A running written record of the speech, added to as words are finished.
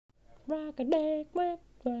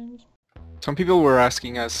Some people were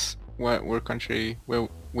asking us where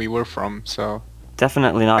we were from, so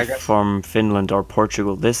Definitely not I guess- from Finland or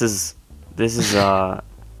Portugal. This is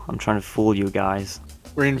I'm trying to fool you guys.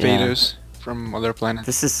 we're invaders from other planets.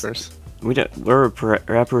 This is first. we're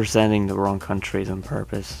representing the wrong countries on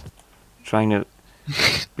purpose. Trying to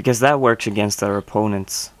because that works against our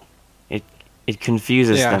opponents. It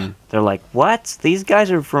confuses them. They're like, "What? These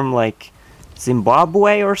guys are from like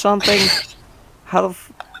Zimbabwe or something? How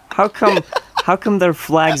come their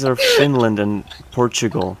flags are Finland and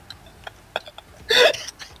Portugal?"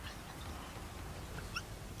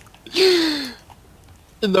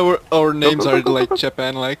 And our names are like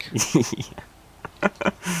Japan-like.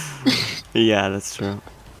 Yeah, that's true.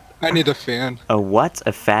 I need a fan. A what?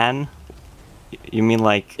 A fan? You mean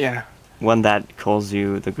like Yeah. one that calls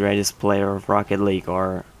you the greatest player of Rocket League,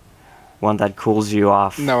 or one that cools you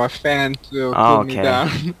off? No, a fan to Oh, cool me okay.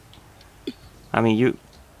 down. I mean,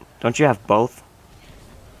 don't you have both?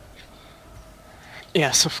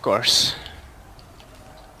 Yes, of course.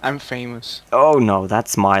 I'm famous. Oh no,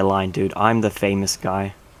 that's my line, dude. I'm the famous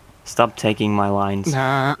guy. Stop taking my lines.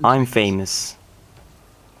 Nah. I'm famous.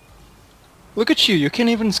 Look at you, you can't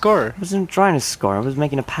even score. I wasn't trying to score, I was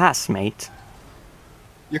making a pass, mate.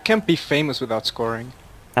 You can't be famous without scoring.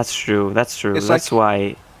 That's true, that's true. It's That's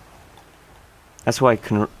like- why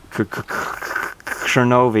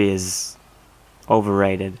Kronovi is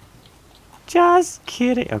overrated. Just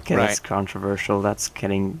kidding. Okay, that's Right. controversial. That's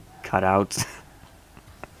getting cut out.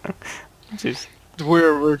 Just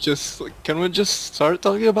We're just like, can we just start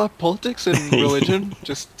talking about politics and religion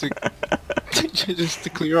just to just to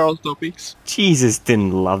clear all topics? Jesus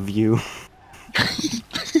didn't love you.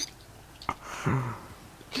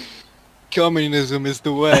 Communism is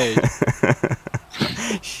the way.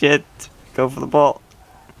 Shit. Go for the ball.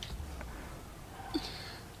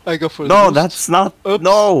 I go for the No, boost. that's not. Oops.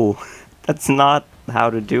 No, that's not how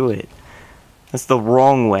to do it. That's the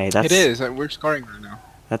wrong way. It is. We're scoring right now.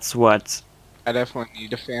 That's what. I definitely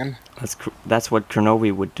need a fan. That's what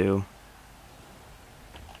Kronovi would do.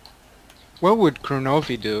 What would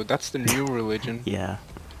Kronovi do? That's the new religion. Yeah.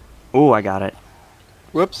 Ooh, I got it.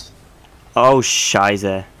 Whoops. Oh,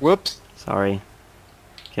 Scheiße. Whoops. Sorry.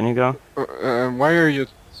 Can you go? Why are you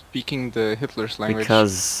speaking the Hitler's language?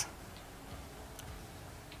 Because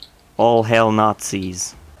all hail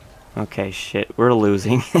Nazis. Okay, shit, we're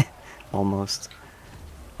losing. Almost.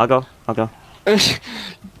 I'll go.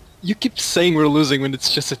 You keep saying we're losing when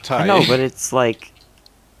it's just a tie. I know, but it's like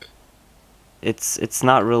it's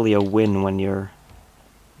not really a win when you're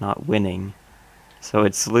not winning. So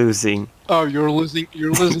it's losing. Oh, you're losing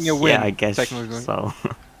a win. Yeah, I guess technically. so.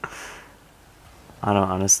 I don't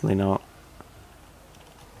honestly know.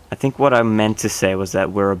 I think what I meant to say was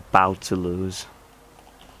that we're about to lose.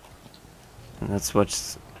 And that's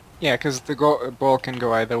what's... Yeah, because the ball can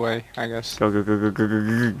go either way, I guess. Go.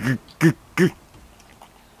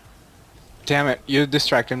 Damn it, you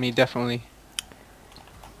distracted me, definitely.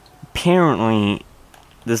 Apparently,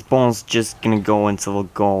 this ball's just gonna go into the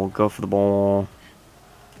goal. Go for the ball.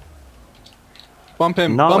 Bump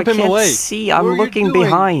him, No, bump I him can't away. see. What I'm are you looking doing?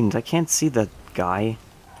 behind. I can't see the guy.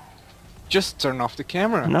 Just turn off the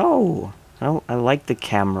camera. No. I like the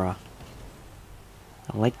camera.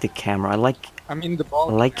 I I mean the ball.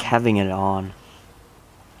 like having it on.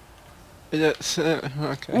 Yes,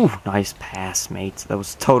 okay. Ooh, nice pass, mate. That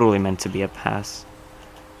was totally meant to be a pass.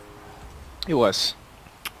 It was.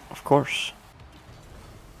 Of course.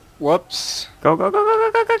 Whoops. Go.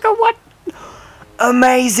 What?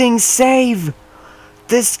 Amazing save!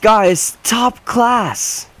 This guy is top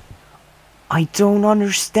class. I don't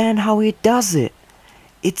understand how he does it.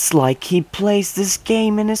 It's like he plays this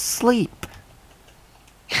game in his sleep.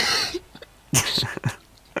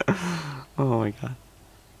 Oh my god.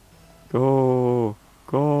 Go.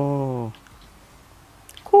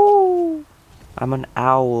 I'm an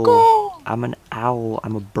owl. Go. I'm an owl.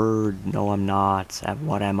 I'm a bird. No, I'm not.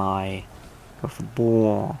 What am I? Go for the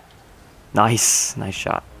ball. Nice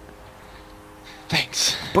shot.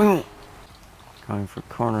 Thanks. Boom. Going for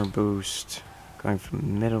corner boost. Going for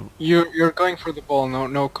middle. You're going for the ball.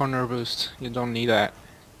 No corner boost. You don't need that.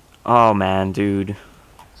 Oh man, dude.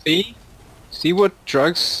 See what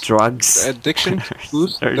drugs addiction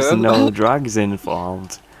boost There's does? no drugs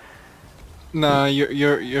involved. No,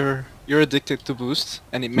 you're addicted to boost,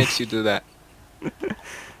 and it makes you do that.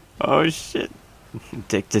 Oh shit.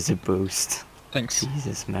 Addicted to boost. Thanks.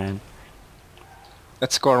 Jesus, man.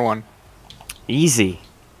 Let's score one. Easy.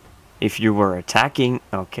 If you were attacking...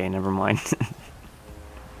 Okay, never mind.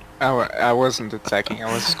 I wasn't attacking,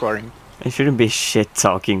 I was scoring. It shouldn't be shit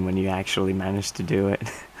talking when you actually managed to do it.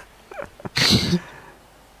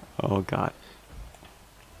 Oh god.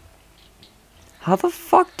 How the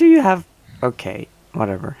fuck do you have... Okay,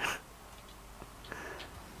 whatever.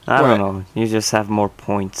 I don't know. You just have more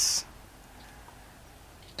points.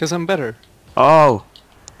 Because I'm better. Oh!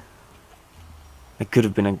 It could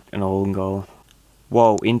have been an own goal.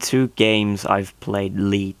 Whoa, in 2 games I've played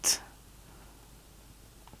Leet.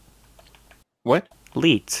 What?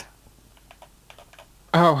 Leet.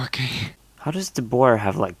 Oh, okay. How does De Boer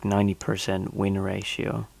have like 90% win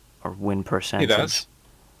ratio? Or win percentage? He does.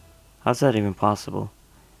 How's that even possible?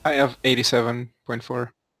 I have 87.4.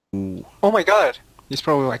 Ooh. Oh my god! He's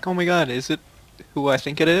probably like, oh my god, is it who I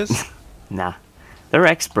think it is? Nah. They're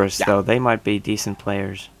experts Yeah. though, they might be decent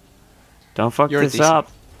players. Don't fuck You're this decent.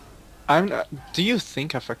 up. I'm not, do you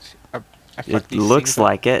think I fucked It these looks things up?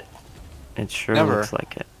 like it. It sure Never. looks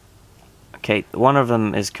like it. Okay, one of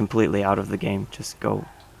them is completely out of the game. Just go.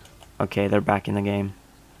 Okay, they're back in the game.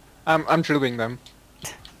 I'm dribbling them.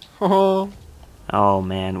 Oh, Oh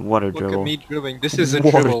man, what a look dribble. at me dribbling. This is a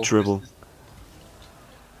What a dribble. dribble.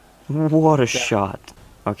 What a shot.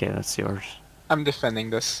 Okay, that's yours. I'm defending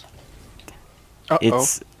this. Uh-oh.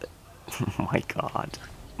 It's... my god.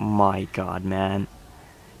 My god, man.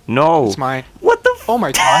 No! It's mine. What the Oh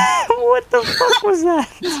my god. What the fuck was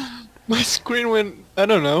that? My screen went... I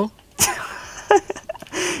don't know.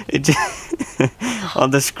 It just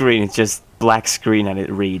on the screen, it's just black screen and it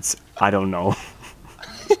reads, I don't know.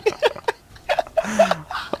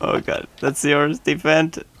 Oh god, that's yours,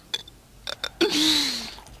 defend.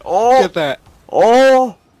 Oh! Get that.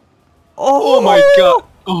 Oh! Oh my god.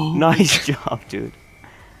 Oh, Nice job, dude.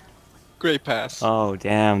 great pass. Oh,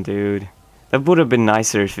 damn, dude. That would have been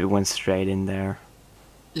nicer if it went straight in there.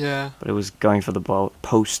 Yeah. But it was going for the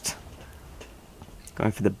post.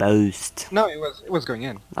 Going for the boast. No, it was going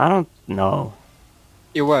in. I don't know.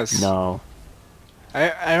 It was. No.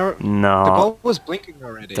 The No. ball was blinking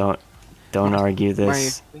already. Don't argue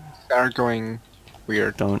this. My things are going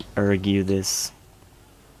weird. Don't argue this.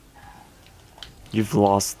 You've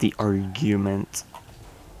lost the argument.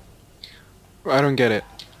 I don't get it.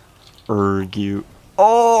 Argue.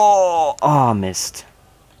 Oh! Oh, missed.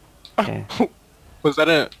 Okay. Was that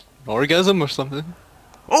an orgasm or something?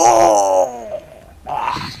 Oh!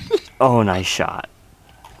 Oh, nice shot.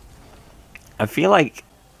 I feel like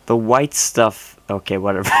the white stuff... Okay,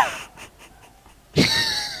 whatever.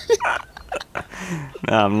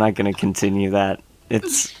 No, I'm not gonna continue that.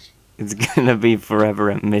 It's gonna be forever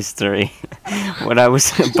a mystery. What I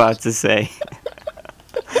was about to say.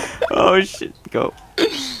 Oh shit, go.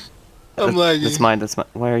 I'm lagging. That's mine, that's mine.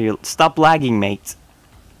 Why are you... Stop lagging, mate.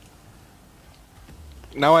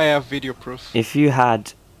 Now I have video proof If you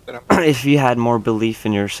had... that I'm... if you had more belief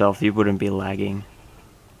in yourself, you wouldn't be lagging.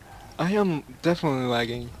 I am definitely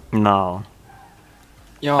lagging. No.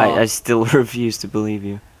 Yo, I still refuse to believe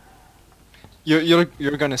you.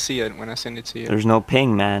 you're gonna see it when I send it to you. There's no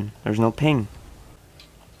ping, man. There's no ping.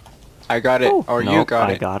 I got it, Oh, or you nope, got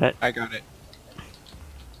I it. got it. I got it.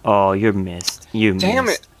 Oh, you're missed. You Damn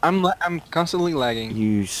missed. it! I'm constantly lagging.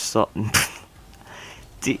 You saw...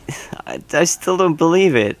 I still don't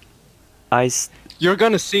believe it. You're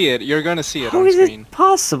gonna see it. You're gonna see it How on is screen. it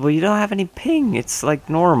possible? You don't have any ping. It's like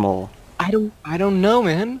normal. I don't know,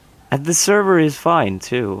 man. And the server is fine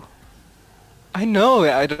too. I know.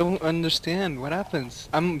 I don't understand what happens.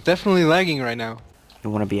 I'm definitely lagging right now. You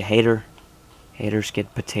want to be a hater? Haters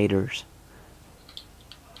get potatoes.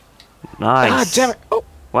 Nice. Ah, damn it! Oh,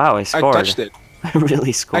 Wow, I I scored. touched it. I really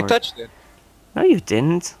I scored. touched it. No, you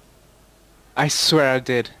didn't. I swear I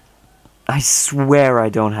did. I swear I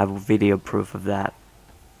don't have video proof of that.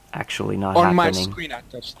 Actually, not On my happening. screen, I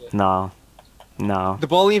touched it. No. No. The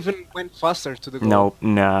ball even went faster to the goal. Nope.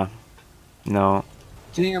 Nah. No.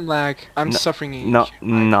 Damn lag. I'm No, suffering. in No. shit.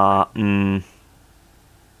 Nah.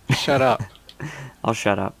 Shut up. I'll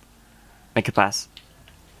shut up. Make a pass.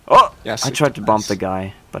 Oh! Yes. I tried to bump the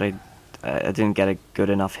guy, but I didn't get a good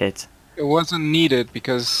enough hit. It wasn't needed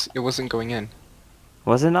because it wasn't going in.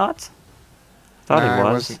 Was it not? Thought Nah, it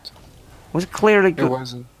was. It wasn't. Was it clearly It good?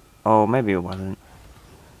 wasn't. Oh, maybe it wasn't.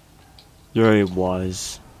 Yeah, it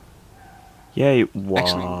was. Yeah, it was.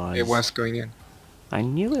 Actually, it was going in. I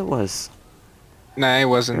knew it was. Nah, it You're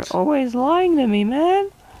wasn't. always lying to me, man.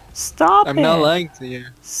 Stop I'm it. not lying to you.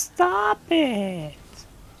 Stop it.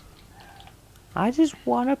 I just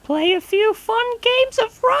want to play a few fun games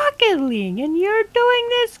of Rocket League, and you're doing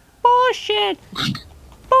this bullshit.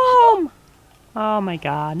 Boom. Oh my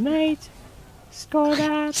god, mate. Score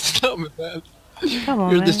that. Stop with that. Come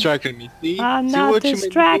on, You're man. distracting me. See? I'm See not what you made me do?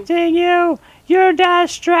 distracting you. You're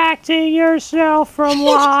distracting yourself from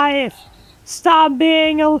life. Stop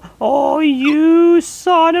being a... Oh, you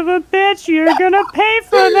son of a bitch. You're gonna pay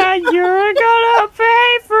for that. You're gonna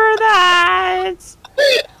pay for that.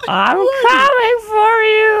 I'm coming for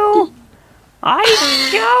you. I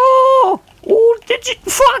go. Oh, did you...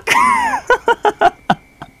 Fuck.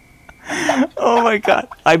 Oh my god.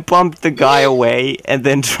 I bumped the guy away and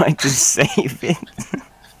then tried to save it.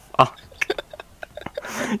 Fuck.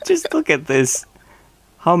 Just look at this.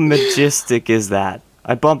 How majestic is that?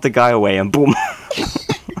 I bumped the guy away and boom.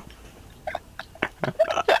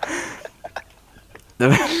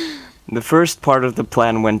 The first part of the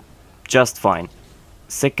plan went just fine.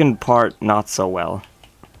 Second part, not so well.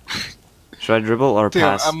 Should I dribble or Dude,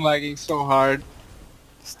 pass? I'm lagging so hard.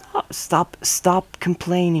 Stop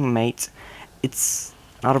complaining, mate. It's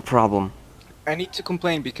not a problem. I need to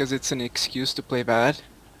complain because it's an excuse to play bad.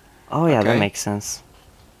 Oh yeah, that Okay. makes sense.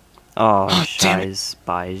 Oh, Damn it. scheiß,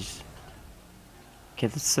 beige. Okay,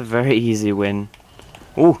 that's a very easy win.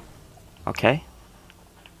 Ooh, okay.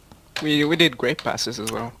 We did great passes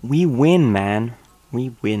as well. We win, man.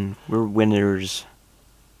 We win. We're winners.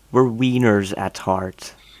 We're wieners at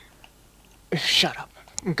heart. Shut up.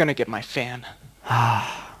 I'm gonna get my fan.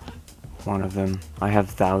 One of them. I have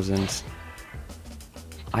thousands.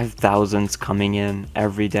 I have thousands coming in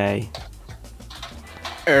every day.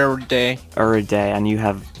 Every day. Every day, and you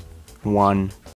have one.